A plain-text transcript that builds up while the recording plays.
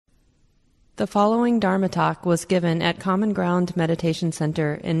The following Dharma talk was given at Common Ground Meditation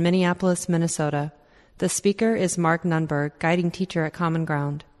Center in Minneapolis, Minnesota. The speaker is Mark Nunberg, guiding teacher at Common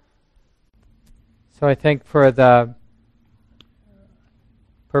Ground. So I think for the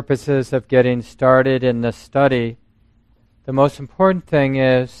purposes of getting started in this study, the most important thing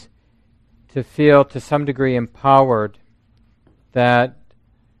is to feel to some degree empowered that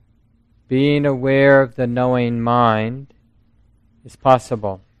being aware of the knowing mind is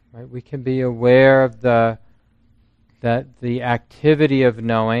possible. Right? We can be aware of the activity of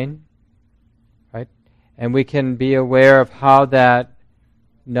knowing, right? And we can be aware of how that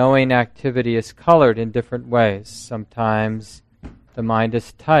knowing activity is colored in different ways. Sometimes the mind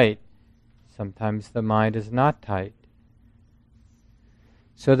is tight. Sometimes the mind is not tight.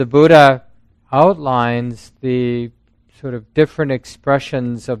 So the Buddha outlines the sort of different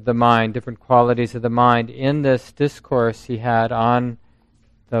expressions of the mind, different qualities of the mind in this discourse he had on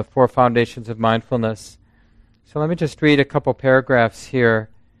the four foundations of mindfulness. So let me just read a couple paragraphs here,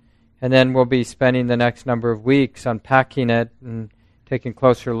 and then we'll be spending the next number of weeks unpacking it and taking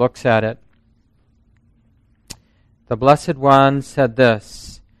closer looks at it. The Blessed One said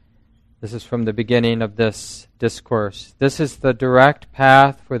this. This is from the beginning of this discourse. This is the direct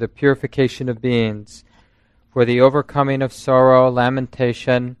path for the purification of beings, for the overcoming of sorrow,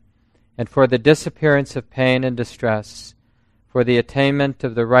 lamentation, and for the disappearance of pain and distress, for the attainment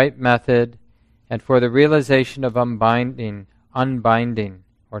of the right method, and for the realization of unbinding,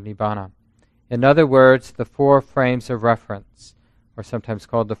 or nibbana. In other words, the four frames of reference, or sometimes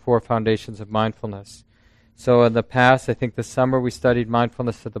called the four foundations of mindfulness. So in the past, I think this summer we studied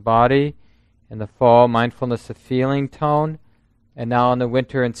mindfulness of the body, in the fall, mindfulness of feeling tone, and now in the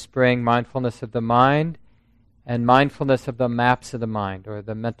winter and spring, mindfulness of the mind, and mindfulness of the maps of the mind, or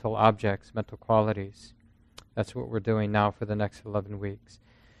the mental objects, mental qualities. That's what we're doing now for the next 11 weeks.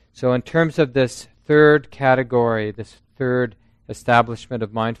 So in terms of this third category, this third establishment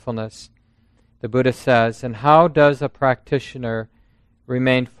of mindfulness, the Buddha says, and how does a practitioner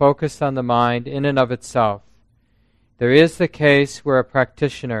remain focused on the mind in and of itself? There is the case where a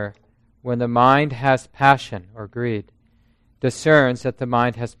practitioner, when the mind has passion or greed, discerns that the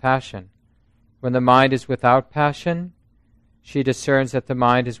mind has passion. When the mind is without passion, she discerns that the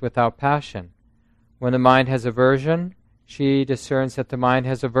mind is without passion. When the mind has aversion, she discerns that the mind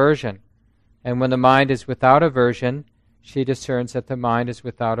has aversion. And when the mind is without aversion, she discerns that the mind is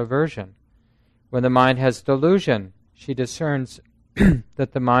without aversion. When the mind has delusion, she discerns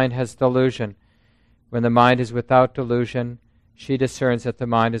that the mind has delusion. When the mind is without delusion, she discerns that the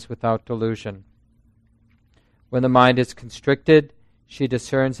mind is without delusion. When the mind is constricted, she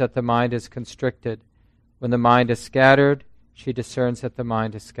discerns that the mind is constricted. When the mind is scattered, she discerns that the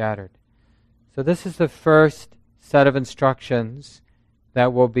mind is scattered. So this is the first set of instructions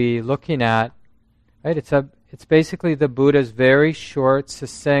that we'll be looking at. Right? It's basically the Buddha's very short,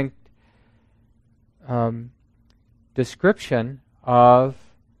 succinct description of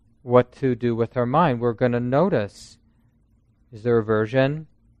what to do with our mind. We're going to notice, is there aversion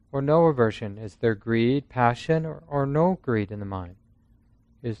or no aversion? Is there greed, passion, or no greed in the mind?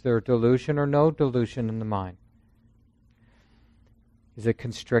 Is there delusion or no delusion in the mind? Is it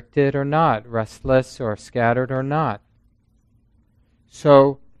constricted or not? Restless or scattered or not?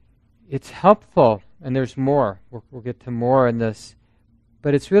 So it's helpful, and there's more. We'll get to more in this.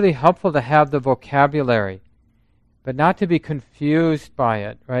 But it's really helpful to have the vocabulary, but not to be confused by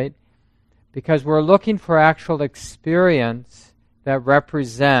it, right? Because we're looking for actual experience that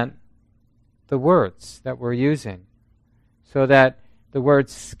represent the words that we're using. So that the word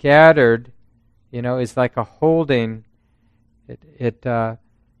scattered, is like a holding. It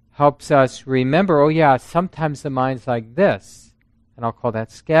helps us remember, oh yeah, sometimes the mind's like this, and I'll call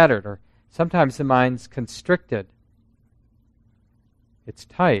that scattered. Or sometimes the mind's constricted. It's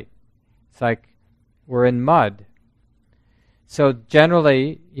tight. It's like we're in mud. So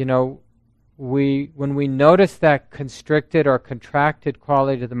generally, when we notice that constricted or contracted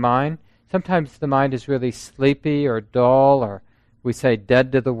quality to the mind, sometimes the mind is really sleepy or dull, or we say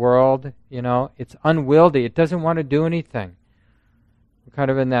dead to the world. It's unwieldy. It doesn't want to do anything. We're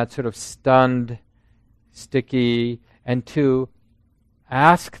kind of in that sort of stunned, sticky, and to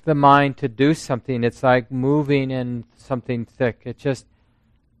ask the mind to do something, it's like moving in something thick. It just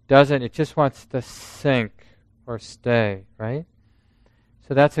doesn't, it just wants to sink or stay, right?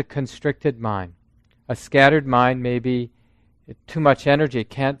 So that's a constricted mind. A scattered mind may be too much energy,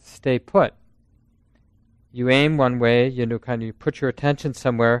 can't stay put. You aim one way, you put your attention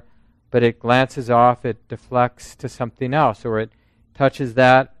somewhere, but it glances off, it deflects to something else, or it touches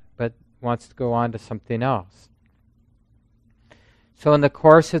that, but wants to go on to something else. So in the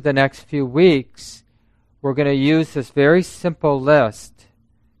course of the next few weeks, we're going to use this very simple list: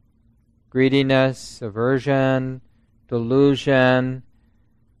 greediness, aversion, delusion,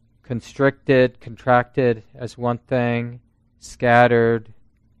 constricted, contracted as one thing, scattered,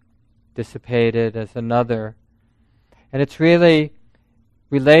 dissipated as another. And it's really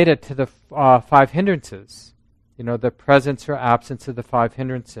related to the 5 hindrances. The presence or absence of the 5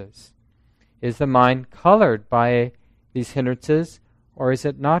 hindrances. Is the mind colored by these hindrances, or is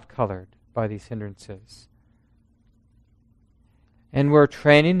it not colored by these hindrances? And we're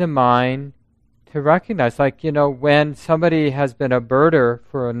training the mind to recognize, when somebody has been a birder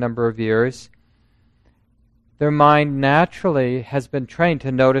for a number of years, their mind naturally has been trained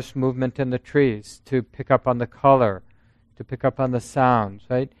to notice movement in the trees, to pick up on the color, to pick up on the sounds,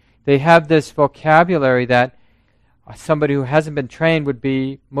 right? They have this vocabulary that somebody who hasn't been trained would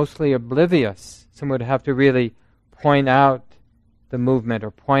be mostly oblivious. Someone would have to really point out the movement,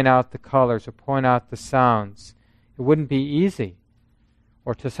 or point out the colors, or point out the sounds. It wouldn't be easy.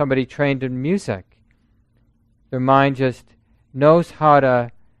 Or to somebody trained in music, their mind just knows how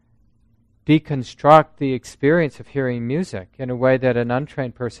to deconstruct the experience of hearing music in a way that an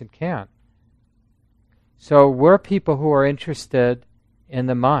untrained person can't. So we're people who are interested in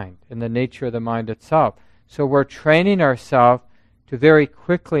the mind, in the nature of the mind itself. So we're training ourselves to very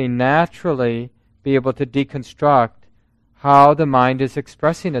quickly, naturally be able to deconstruct how the mind is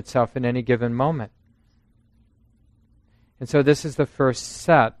expressing itself in any given moment. And so this is the first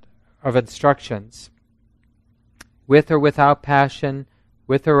set of instructions. With or without passion,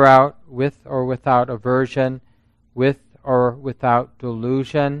 with or without aversion, with or without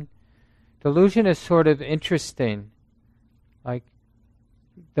delusion. Delusion is sort of interesting. Like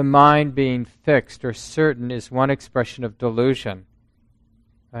the mind being fixed or certain is one expression of delusion.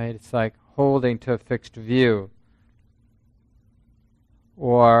 Right? It's like holding to a fixed view.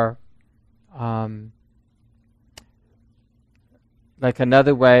 Or like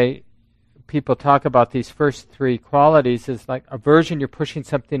another way people talk about these first 3 qualities is like aversion, you're pushing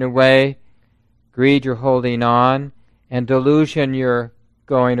something away; greed, you're holding on; and delusion, you're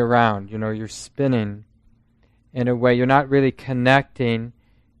going around. You're spinning in a way. You're not really connecting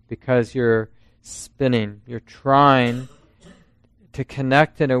because you're spinning. You're trying to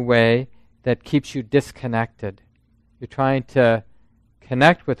connect in a way that keeps you disconnected. You're trying to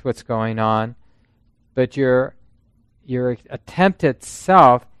connect with what's going on, but your attempt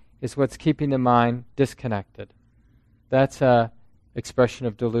itself is what's keeping the mind disconnected. That's a expression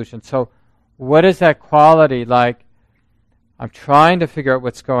of delusion. So what is that quality like? I'm trying to figure out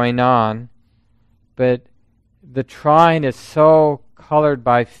what's going on, but the trying is so colored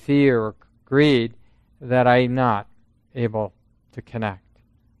by fear or greed that I'm not able to connect.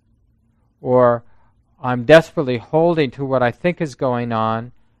 Or I'm desperately holding to what I think is going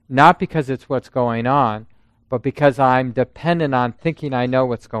on, not because it's what's going on, but because I'm dependent on thinking I know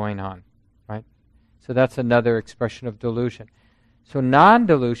what's going on, right? So that's another expression of delusion. So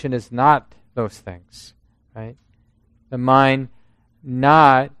non-delusion is not those things, right? The mind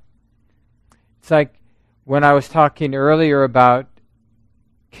it's like when I was talking earlier about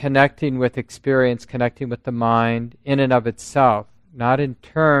connecting with experience, connecting with the mind in and of itself, not in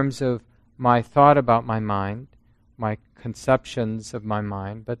terms of my thought about my mind, my conceptions of my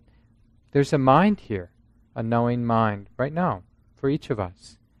mind, but there's a mind here, a knowing mind right now for each of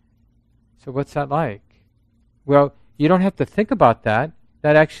us. So what's that like? Well, you don't have to think about that.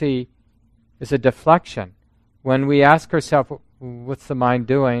 That actually is a deflection. When we ask ourselves, what's the mind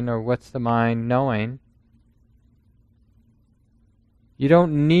doing, or what's the mind knowing, you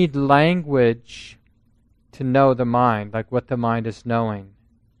don't need language to know the mind, like what the mind is knowing,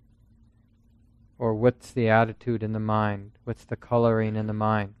 or what's the attitude in the mind, what's the coloring in the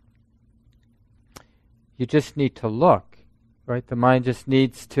mind. You just need to look, right? The mind just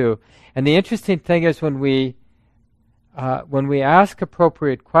needs to. And the interesting thing is when we ask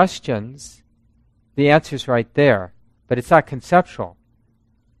appropriate questions, the answer's right there, but it's not conceptual.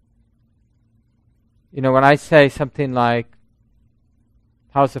 When I say something like,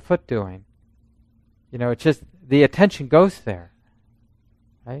 how's the foot doing? It's just the attention goes there,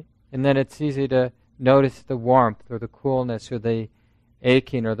 right? And then it's easy to notice the warmth or the coolness or the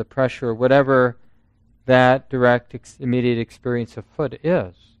aching or the pressure or whatever that direct immediate experience of foot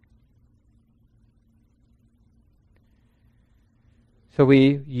is. So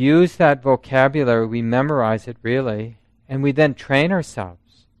we use that vocabulary, we memorize it really, and we then train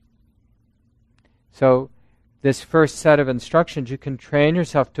ourselves. So this first set of instructions, you can train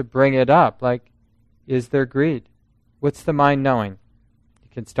yourself to bring it up, like, is there greed? What's the mind knowing? You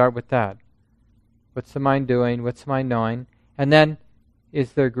can start with that. What's the mind doing? What's the mind knowing? And then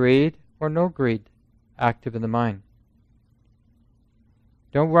is there greed or no greed active in the mind?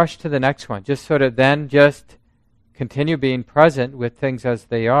 Don't rush to the next one. Just sort of then just continue being present with things as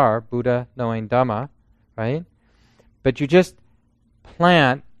they are, Buddha knowing Dhamma, right? But you just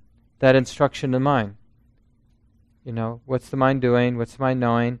plant that instruction in the mind. What's the mind doing? What's the mind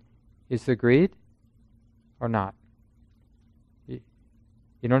knowing? Is there greed or not?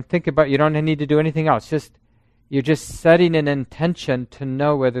 You don't think about, you don't need to do anything else. You're just setting an intention to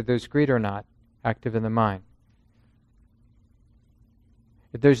know whether there's greed or not active in the mind.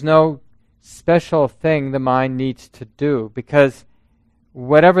 If there's no special thing the mind needs to do, because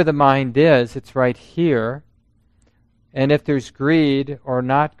whatever the mind is, it's right here. And if there's greed or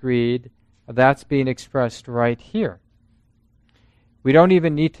not greed, that's being expressed right here. We don't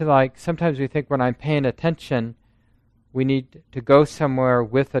even need to, sometimes we think when I'm paying attention, we need to go somewhere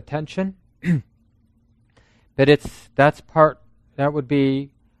with attention. But that would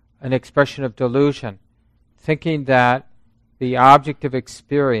be an expression of delusion, thinking that the object of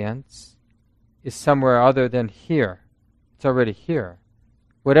experience is somewhere other than here. It's already here.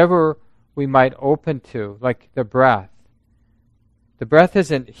 Whatever we might open to, like the breath. The breath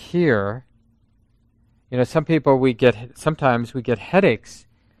isn't here. Some people sometimes we get headaches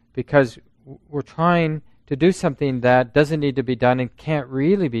because we're trying to do something that doesn't need to be done and can't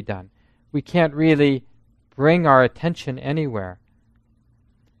really be done. We can't really bring our attention anywhere.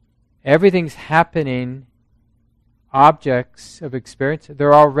 Everything's happening, objects of experience,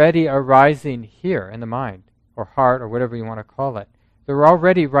 they're already arising here in the mind, or heart, or whatever you want to call it. They're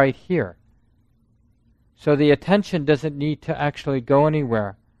already right here. So the attention doesn't need to actually go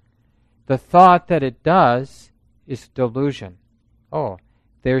anywhere. The thought that it does is delusion. Oh,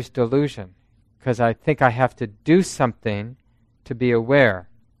 there's delusion, because I think I have to do something to be aware.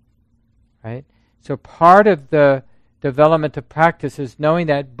 Right? So part of the development of practice is knowing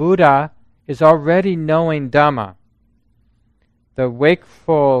that Buddha is already knowing Dhamma. The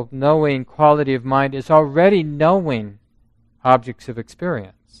wakeful, knowing quality of mind is already knowing objects of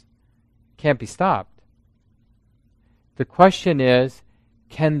experience. Can't be stopped. The question is,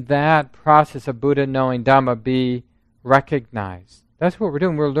 can that process of Buddha knowing Dhamma be recognized? That's what we're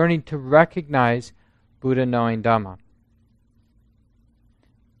doing. We're learning to recognize Buddha knowing Dhamma.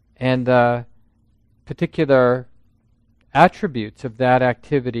 And the particular attributes of that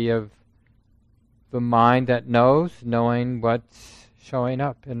activity of the mind that knows, knowing what's showing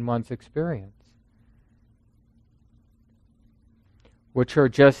up in one's experience, which are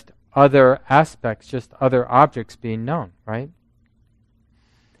just other aspects, just other objects being known, right?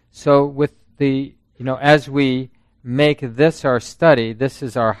 So with as we make this our study, this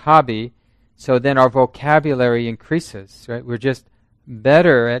is our hobby, so then our vocabulary increases, right? We're just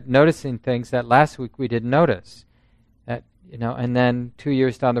better at noticing things that last week we didn't notice. And then 2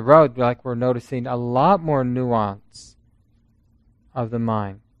 years down the road, we're noticing a lot more nuance of the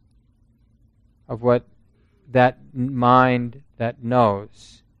mind, of what that mind that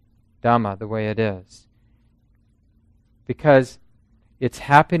knows Dhamma the way it is. Because it's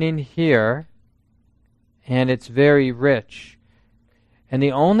happening here, and it's very rich. And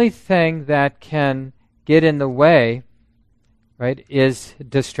the only thing that can get in the way, right, is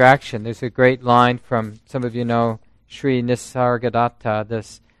distraction. There's a great line from, some of you know, Sri Nisargadatta,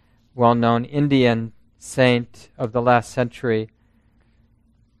 this well-known Indian saint of the last century.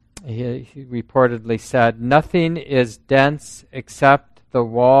 He reportedly said, "Nothing is dense except the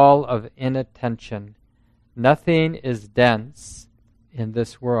wall of inattention. Nothing is dense in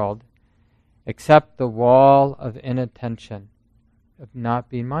this world except the wall of inattention, of not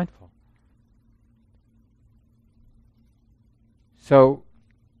being mindful." So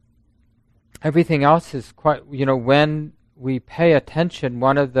everything else is quite, when we pay attention,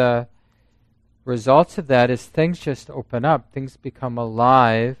 one of the results of that is things just open up, things become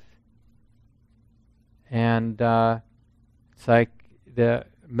alive, and it's like the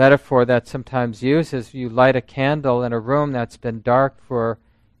metaphor that's sometimes used is you light a candle in a room that's been dark for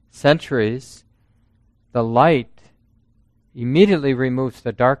centuries, the light immediately removes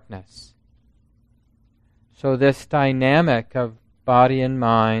the darkness. So this dynamic of body and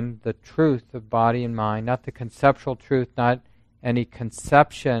mind, the truth of body and mind, not the conceptual truth, not any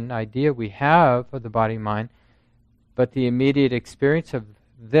conception, idea we have of the body and mind, but the immediate experience of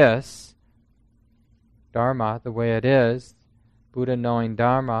this, Dharma, the way it is, Buddha knowing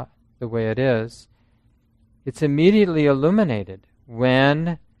Dharma the way it is, it's immediately illuminated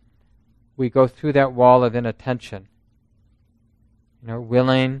when we go through that wall of inattention,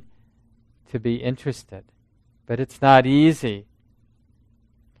 willing to be interested. But it's not easy,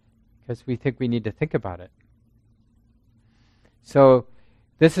 because we think we need to think about it. So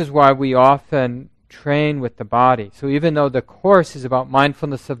this is why we often train with the body. So even though the course is about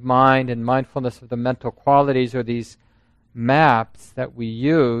mindfulness of mind and mindfulness of the mental qualities, or these maps that we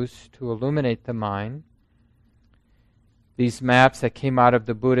use to illuminate the mind, these maps that came out of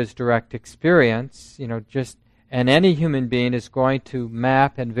the Buddha's direct experience, and any human being is going to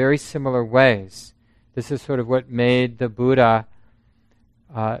map in very similar ways. This is sort of what made the Buddha's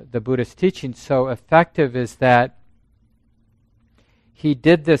teaching so effective, is that he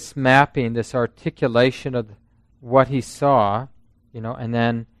did this mapping, this articulation of what he saw, and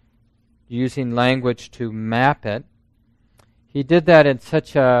then using language to map it. He did that in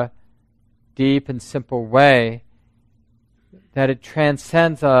such a deep and simple way that it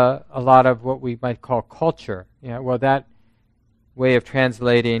transcends a lot of what we might call culture. That way of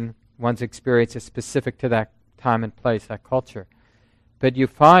translating one's experience is specific to that time and place, that culture. But you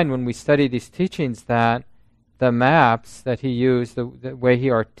find when we study these teachings that the maps that he used, the way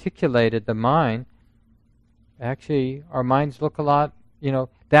he articulated the mind, actually our minds look a lot,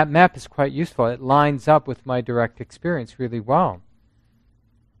 that map is quite useful. It lines up with my direct experience really well.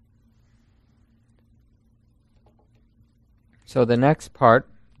 So the next part,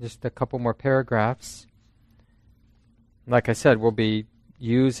 just a couple more paragraphs. Like I said, we'll be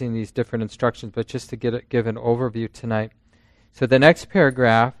using these different instructions, but just to give an overview tonight. So the next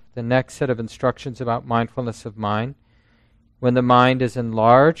paragraph, the next set of instructions about mindfulness of mind. When the mind is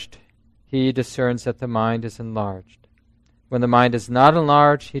enlarged, he discerns that the mind is enlarged. When the mind is not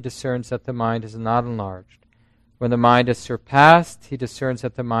enlarged, he discerns that the mind is not enlarged. When the mind is surpassed, he discerns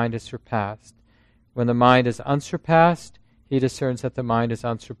that the mind is surpassed. When the mind is unsurpassed, he discerns that the mind is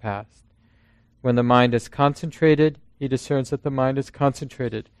unsurpassed. When the mind is concentrated, he discerns that the mind is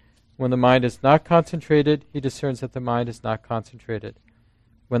concentrated. When the mind is not concentrated, he discerns that the mind is not concentrated.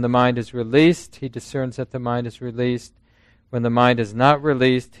 When the mind is released, he discerns that the mind is released. When the mind is not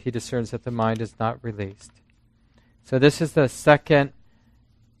released, he discerns that the mind is not released. So this is the second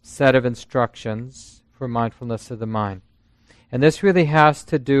set of instructions for mindfulness of the mind. And this really has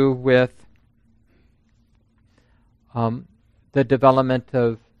to do with the development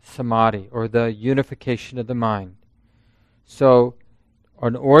of samadhi, or the unification of the mind. So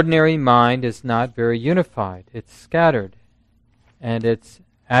an ordinary mind is not very unified. It's scattered, and it's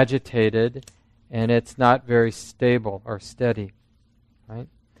agitated, and it's not very stable or steady, right?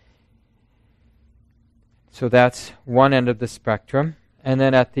 So that's one end of the spectrum. And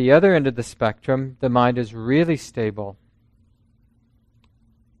then at the other end of the spectrum, the mind is really stable.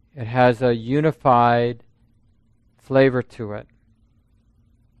 It has a unified flavor to it.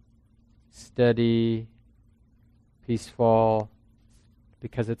 Steady, peaceful,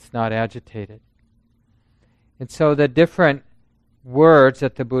 because it's not agitated. And so the different words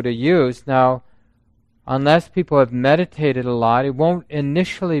that the Buddha used, now, unless people have meditated a lot, it won't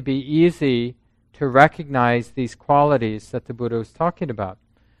initially be easy to recognize these qualities that the Buddha was talking about.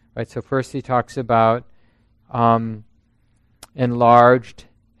 Right? So first he talks about enlarged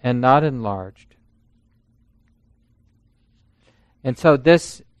and not enlarged. And so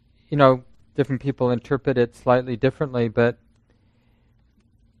this, different people interpret it slightly differently, but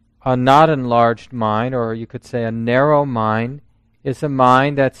a not enlarged mind, or you could say a narrow mind, is a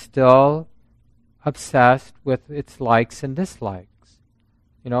mind that's still obsessed with its likes and dislikes.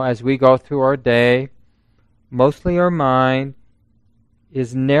 As we go through our day, mostly our mind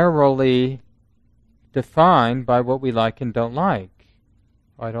is narrowly defined by what we like and don't like.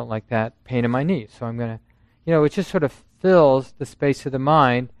 Oh, I don't like that pain in my knee, so I'm going to, it just sort of fills the space of the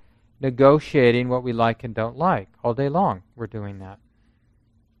mind, negotiating what we like and don't like. All day long, we're doing that.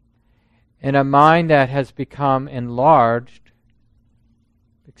 In a mind that has become enlarged,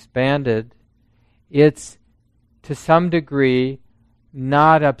 expanded, it's to some degree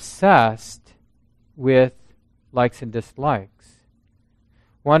not obsessed with likes and dislikes.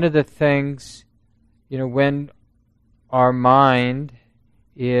 One of the things, when our mind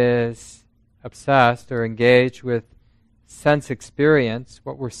is obsessed or engaged with sense experience,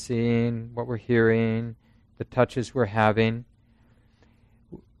 what we're seeing, what we're hearing, the touches we're having,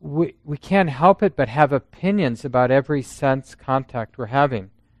 we can't help it but have opinions about every sense contact we're having.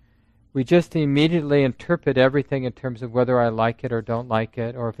 We just immediately interpret everything in terms of whether I like it or don't like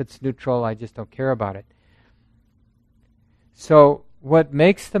it, or if it's neutral, I just don't care about it. So what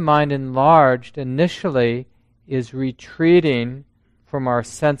makes the mind enlarged initially is retreating from our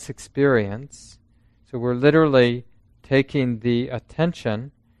sense experience. So we're literally taking the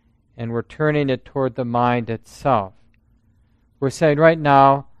attention and we're turning it toward the mind itself. We're saying right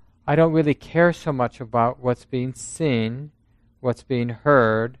now, I don't really care so much about what's being seen, what's being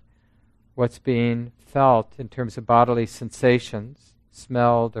heard, what's being felt in terms of bodily sensations.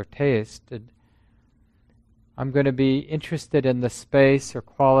 smelled, or tasted. I'm going to be interested in the space or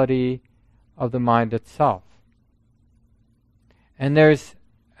quality of the mind itself. And there's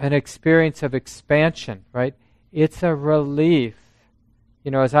an experience of expansion, right? It's a relief.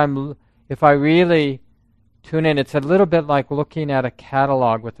 If I really tune in, it's a little bit like looking at a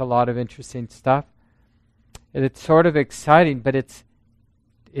catalog with a lot of interesting stuff. It's sort of exciting, but it's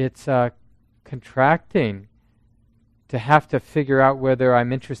contracting to have to figure out whether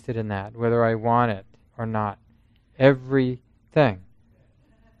I'm interested in that, whether I want it or not. Everything.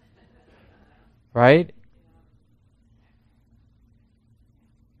 Right?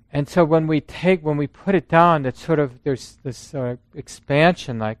 And so when we put it down, it's sort of, there's this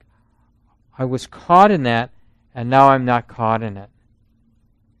expansion, like I was caught in that, and now I'm not caught in it.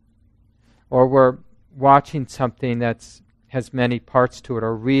 Or we're watching something that has many parts to it,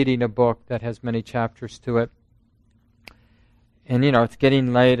 or reading a book that has many chapters to it. And it's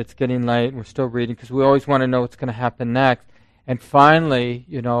getting late, and we're still reading because we always want to know what's going to happen next. And finally,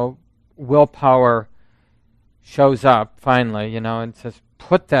 willpower shows up, finally, and says,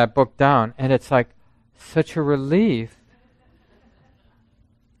 put that book down. And it's like such a relief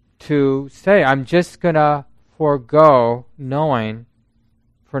to say, I'm just going to forego knowing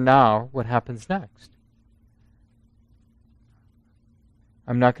for now what happens next.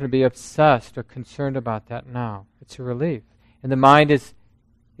 I'm not going to be obsessed or concerned about that now. It's a relief. And the mind is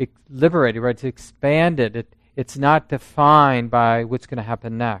liberated, right? It's expanded. It's not defined by what's going to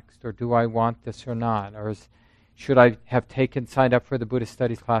happen next, or do I want this or not, or should I have signed up for the Buddhist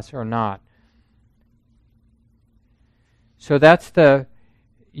studies class or not. So that's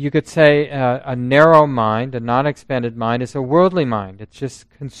you could say a narrow mind, a non-expanded mind, is a worldly mind. It's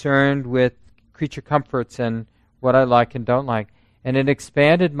just concerned with creature comforts and what I like and don't like. And an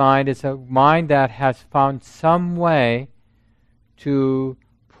expanded mind is a mind that has found some way to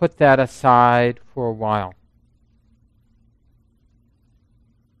put that aside for a while.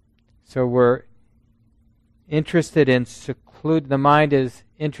 So we're interested in the mind is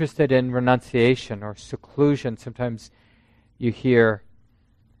interested in renunciation or seclusion, sometimes you hear.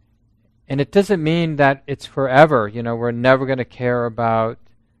 And it doesn't mean that it's forever, we're never going to care about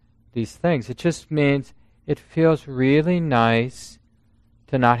these things. It just means it feels really nice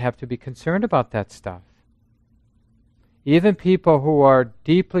to not have to be concerned about that stuff. Even people who are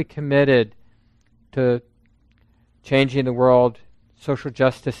deeply committed to changing the world, social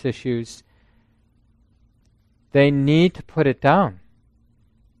justice issues, they need to put it down.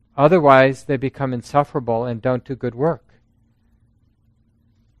 Otherwise, they become insufferable and don't do good work.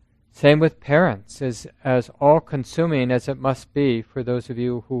 Same with parents, as all-consuming as it must be for those of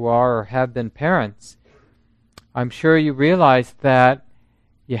you who are or have been parents. I'm sure you realize that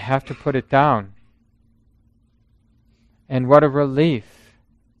you have to put it down. And what a relief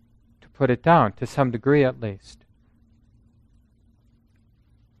to put it down, to some degree at least.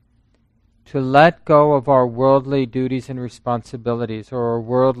 To let go of our worldly duties and responsibilities, or our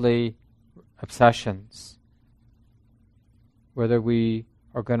worldly obsessions, whether we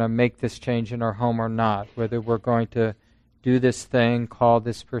are going to make this change in our home or not, whether we're going to do this thing, call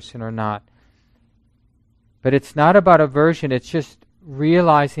this person or not. But it's not about aversion, it's just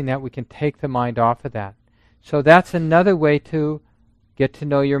realizing that we can take the mind off of that. So that's another way to get to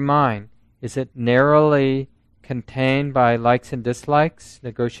know your mind. Is it narrowly contained by likes and dislikes,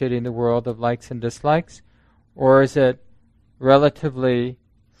 negotiating the world of likes and dislikes? Or is it relatively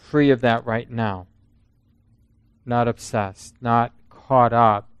free of that right now? Not obsessed, not caught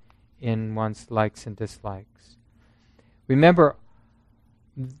up in one's likes and dislikes. Remember,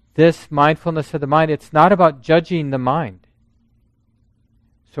 this mindfulness of the mind, it's not about judging the mind.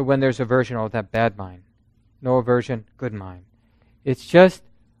 So when there's aversion, that bad mind. No aversion, good mind. It's just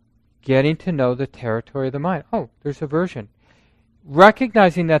getting to know the territory of the mind. There's aversion.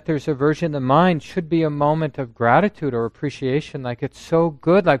 Recognizing that there's aversion in the mind should be a moment of gratitude or appreciation. Like, it's so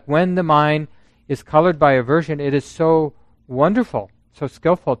good. Like, when the mind is colored by aversion, it is so wonderful, so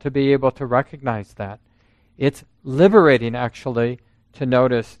skillful to be able to recognize that. It's liberating, actually, to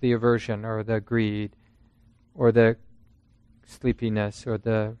notice the aversion or the greed or the sleepiness or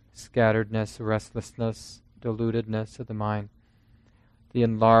the scatteredness, the restlessness, dilutedness of the mind, the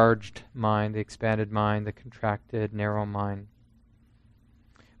enlarged mind, the expanded mind, the contracted, narrow mind.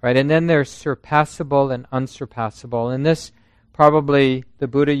 Right, and then there's surpassable and unsurpassable. And this, probably, the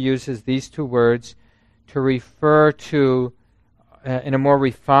Buddha uses these two words to refer to, in a more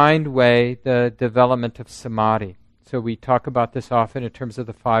refined way, the development of samadhi. So we talk about this often in terms of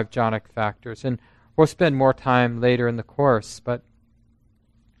the 5 jhanic factors. And we'll spend more time later in the course, but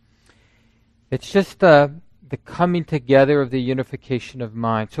it's just the coming together of the unification of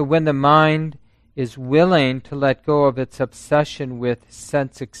mind. So when the mind is willing to let go of its obsession with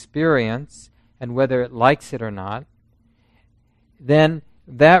sense experience, and whether it likes it or not, then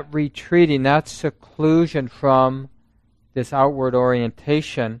that retreating, that seclusion from this outward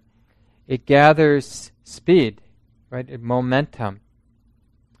orientation, it gathers speed, right? Momentum.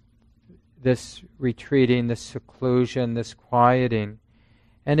 This retreating, this seclusion, this quieting.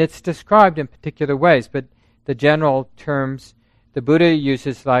 And it's described in particular ways, but the general terms the Buddha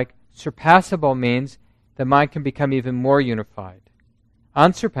uses, like surpassable, means the mind can become even more unified.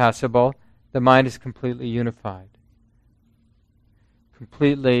 Unsurpassable, the mind is completely unified.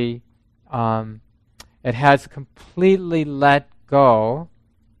 Completely, it has completely let go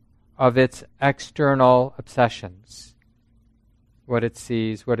of its external obsessions. What it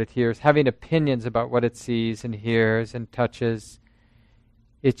sees, what it hears, having opinions about what it sees and hears and touches.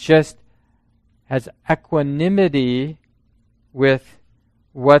 It just has equanimity with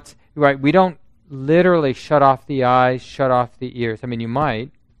what's right. We don't literally shut off the eyes, shut off the ears. I mean, you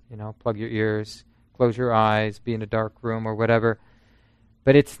might, plug your ears, close your eyes, be in a dark room or whatever.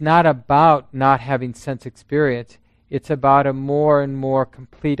 But it's not about not having sense experience. It's about a more and more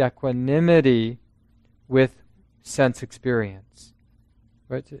complete equanimity with sense experience.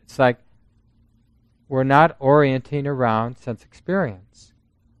 Right? It's like we're not orienting around sense experience.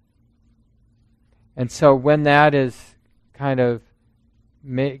 And so when that is kind of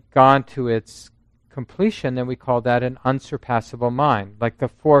gone to its completion, then we call that an unsurpassable mind. Like the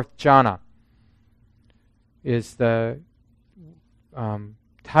fourth jhana is the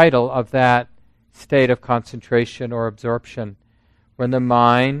title of that state of concentration or absorption, when the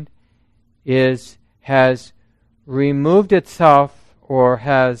mind has removed itself or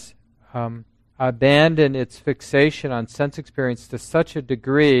has abandoned its fixation on sense experience to such a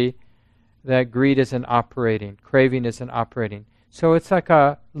degree that greed isn't operating, craving isn't operating. So it's like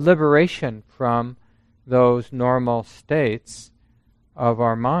a liberation from those normal states of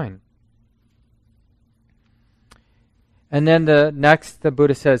our mind. And then the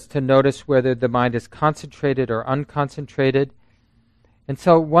Buddha says to notice whether the mind is concentrated or unconcentrated. And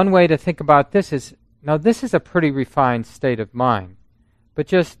so one way to think about this is, now this is a pretty refined state of mind, but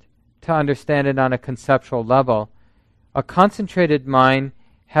just to understand it on a conceptual level, a concentrated mind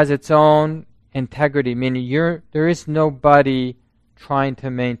has its own integrity, meaning there is nobody trying to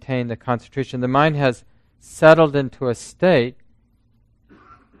maintain the concentration. The mind has settled into a state,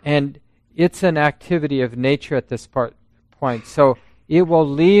 and it's an activity of nature at this point. So it will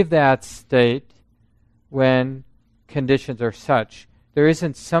leave that state when conditions are such. There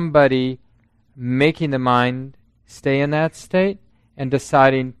isn't somebody making the mind stay in that state and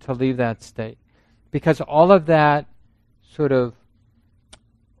deciding to leave that state. Because all of that sort of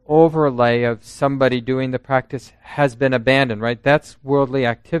overlay of somebody doing the practice has been abandoned, right? That's worldly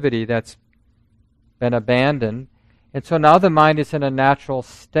activity that's been abandoned. And so now the mind is in a natural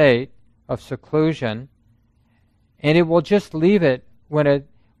state of seclusion, and it will just leave it when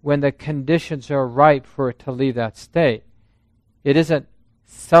the conditions are right for it to leave that state. It isn't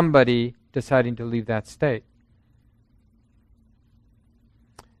somebody deciding to leave that state.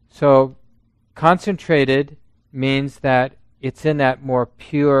 So concentrated means that it's in that more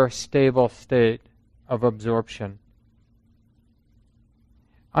pure, stable state of absorption.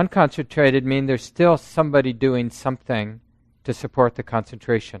 Unconcentrated means there's still somebody doing something to support the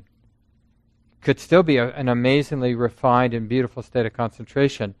concentration. Could still be an amazingly refined and beautiful state of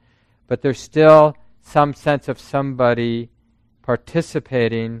concentration, but there's still some sense of somebody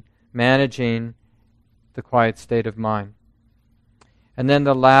participating, managing the quiet state of mind. And then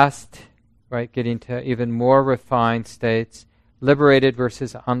the last, right, getting to even more refined states, liberated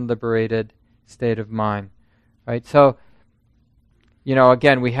versus unliberated state of mind. Right? So,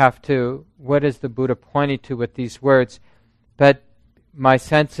 again, we have to, what is the Buddha pointing to with these words? But my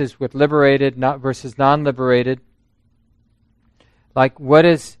sense is with liberated versus non-liberated, like what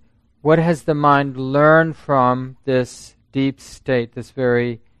has the mind learned from this deep state, this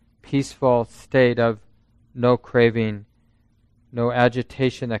very peaceful state of no craving, no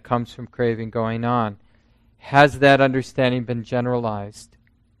agitation that comes from craving going on? Has that understanding been generalized?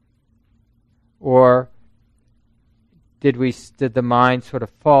 Or did the mind sort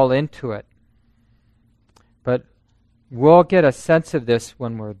of fall into it? But we'll get a sense of this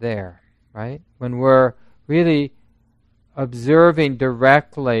when we're there, right? When we're really observing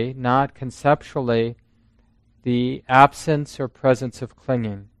directly, not conceptually, the absence or presence of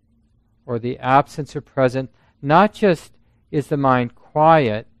clinging, or the absence or presence, not just is the mind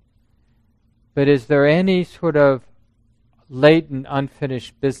quiet, but is there any sort of latent,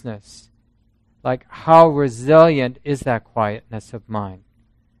 unfinished business like how resilient is that quietness of mind?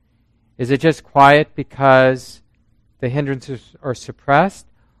 Is it just quiet because the hindrances are suppressed?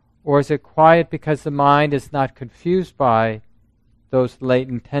 Or is it quiet because the mind is not confused by those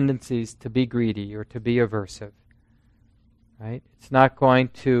latent tendencies to be greedy or to be aversive? Right? It's not going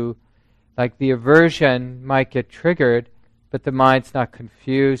to, like the aversion might get triggered, but the mind's not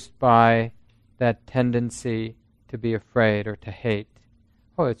confused by that tendency to be afraid or to hate.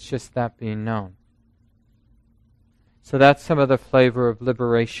 Oh, it's just that being known. So that's some of the flavor of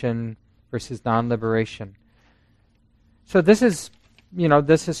liberation versus non-liberation. So this is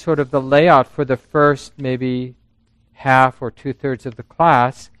sort of the layout for the first maybe half or 2/3 of the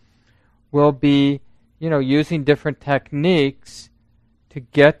class. We'll be, using different techniques to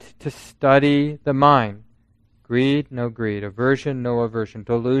get to study the mind. Greed, no greed. Aversion, no aversion.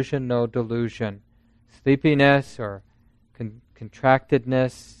 Delusion, no delusion. Sleepiness or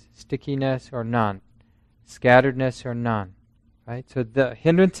contractedness, stickiness or none. Scatteredness or none. Right? So the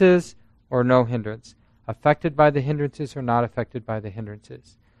hindrances or no hindrance. Affected by the hindrances or not affected by the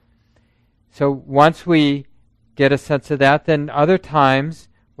hindrances. So once we get a sense of that, then other times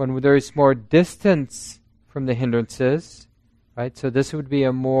when there's more distance from the hindrances, right? So this would be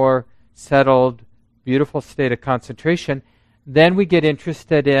a more settled, beautiful state of concentration. Then we get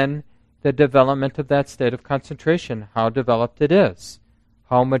interested in the development of that state of concentration, how developed it is,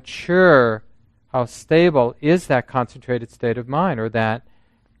 how mature, how stable is that concentrated state of mind or that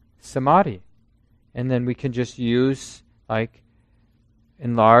samadhi. And then we can just use like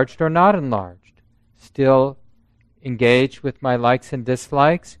enlarged or not enlarged, still engage with my likes and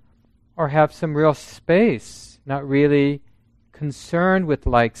dislikes, or have some real space, not really concerned with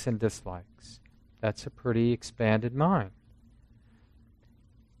likes and dislikes. That's a pretty expanded mind.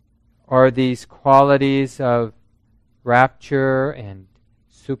 Or these qualities of rapture and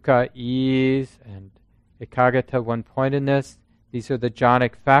sukha, ease, and ekaggata, one-pointedness, these are the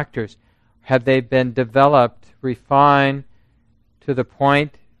jhanic factors. Have they been developed, refined to the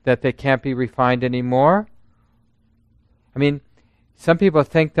point that they can't be refined anymore? I mean, some people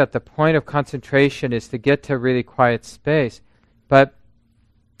think that the point of concentration is to get to a really quiet space, but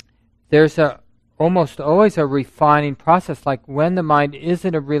there's almost always a refining process. Like when the mind is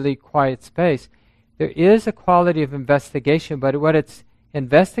in a really quiet space, there is a quality of investigation, but what it's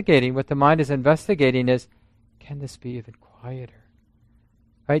investigating, what the mind is investigating is, can this be even quieter?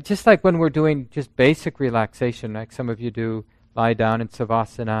 Right? Just like when we're doing just basic relaxation, like some of you do lie down in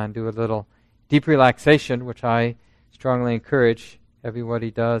savasana and do a little deep relaxation, which I strongly encourage everybody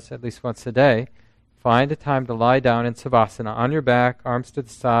does at least once a day. Find a time to lie down in savasana on your back, arms to the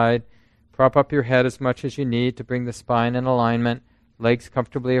side, prop up your head as much as you need to bring the spine in alignment, legs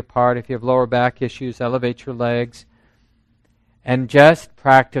comfortably apart. If you have lower back issues, elevate your legs. And just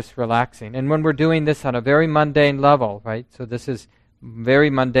practice relaxing. And when we're doing this on a very mundane level, right? So this is very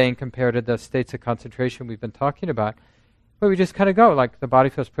mundane compared to the states of concentration we've been talking about. But we just kind of go, like the body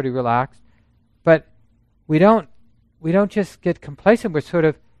feels pretty relaxed. But we don't just get complacent. We're sort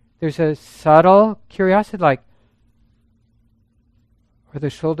of, there's a subtle curiosity, like, are the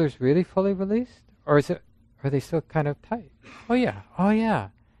shoulders really fully released? Or are they still kind of tight? Oh yeah.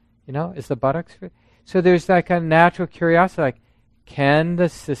 Is the buttocks free? So there's like a natural curiosity, like, can the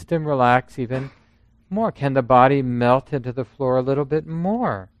system relax even more? Can the body melt into the floor a little bit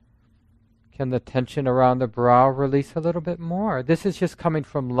more? Can the tension around the brow release a little bit more? This is just coming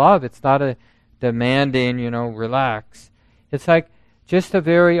from love. It's not a demanding, relax. It's like just a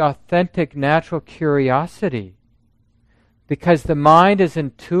very authentic, natural curiosity. Because the mind is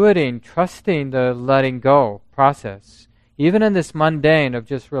intuiting, trusting the letting go process. Even in this mundane of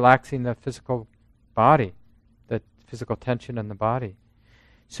just relaxing the physical body, the physical tension in the body.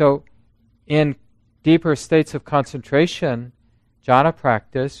 So in deeper states of concentration, jhana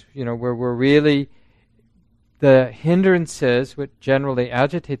practice, where we're really, the hindrances which generally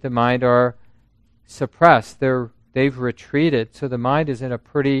agitate the mind are suppressed. They've retreated, so the mind is in a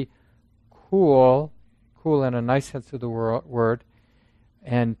pretty cool in a nice sense of the word,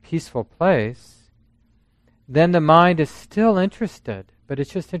 and peaceful place. Then the mind is still interested, but it's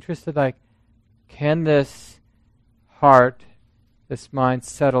just interested like, can this heart, this mind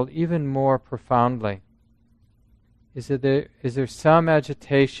settle even more profoundly? Is there some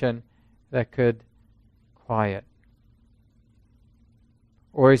agitation that could quiet?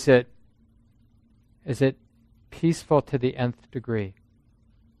 Or is it peaceful to the nth degree,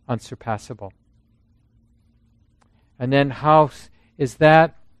 unsurpassable? And then how is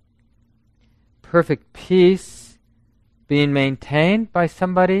that perfect peace being maintained by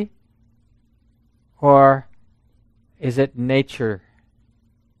somebody? Or is it nature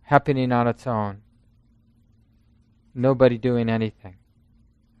happening on its own. Nobody doing anything.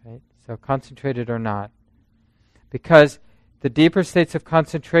 Right? So concentrated or not. Because the deeper states of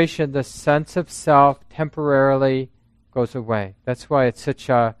concentration, the sense of self temporarily goes away. That's why it's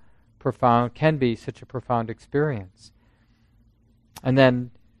can be such a profound experience. And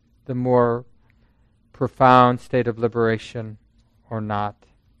then the more profound state of liberation or not.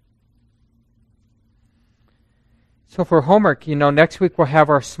 So for homework, next week we'll have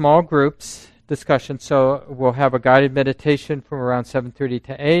our small groups discussion. So we'll have a guided meditation from around 7:30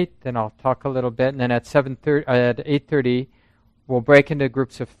 to 8. Then I'll talk a little bit. And then at 8:30, we'll break into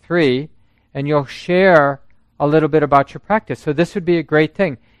groups of 3. And you'll share a little bit about your practice. So this would be a great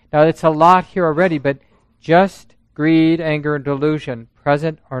thing. Now it's a lot here already, but just greed, anger, and delusion,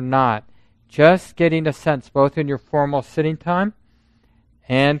 present or not, just getting a sense both in your formal sitting time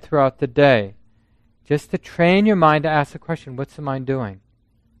and throughout the day. Just to train your mind to ask the question, what's the mind doing?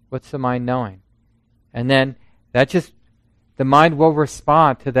 What's the mind knowing? And then the mind will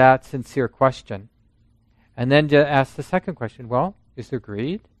respond to that sincere question. And then to ask the second question, well, is there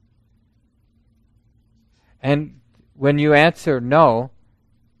greed? And when you answer no,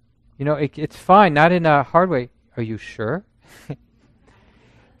 it's fine, not in a hard way. Are you sure?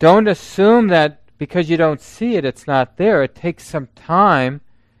 Don't assume that because you don't see it, it's not there. It takes some time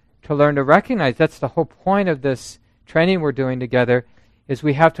to learn to recognize. That's the whole point of this training we're doing together, is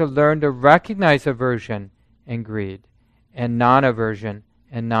we have to learn to recognize aversion and greed, and non-aversion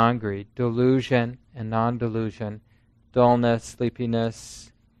and non-greed, delusion and non-delusion, dullness,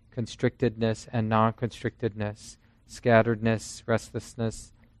 sleepiness, constrictedness and non-constrictedness, scatteredness,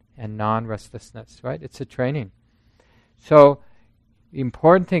 restlessness, and non-restlessness, right? It's a training. So the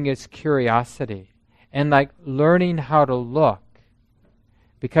important thing is curiosity and learning how to look,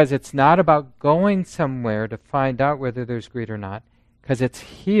 because it's not about going somewhere to find out whether there's greed or not, because it's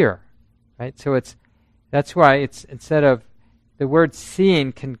here, right? So that's why it's, instead of the word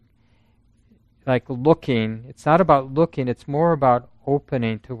seeing, can looking, it's not about looking, it's more about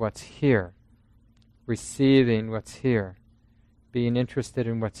opening to what's here, receiving what's here, being interested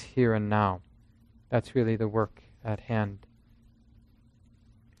in what's here and now. That's really the work at hand.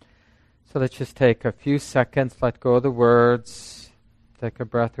 So let's just take a few seconds, let go of the words, take a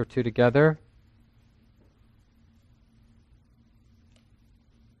breath or two together.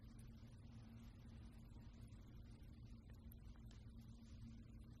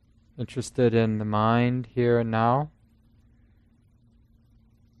 Interested in the mind here and now.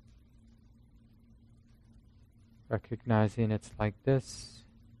 Recognizing it's like this.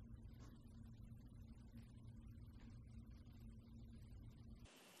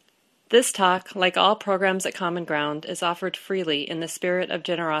 This talk, like all programs at Common Ground, is offered freely in the spirit of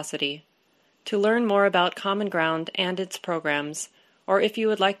generosity. To learn more about Common Ground and its programs, or if you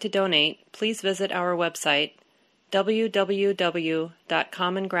would like to donate, please visit our website,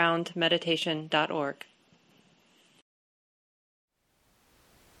 www.commongroundmeditation.org.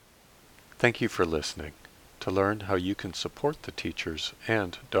 Thank you for listening. To learn how you can support the teachers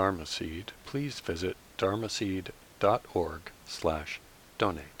and Dharma Seed, please visit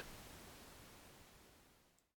dharmaseed.org/donate.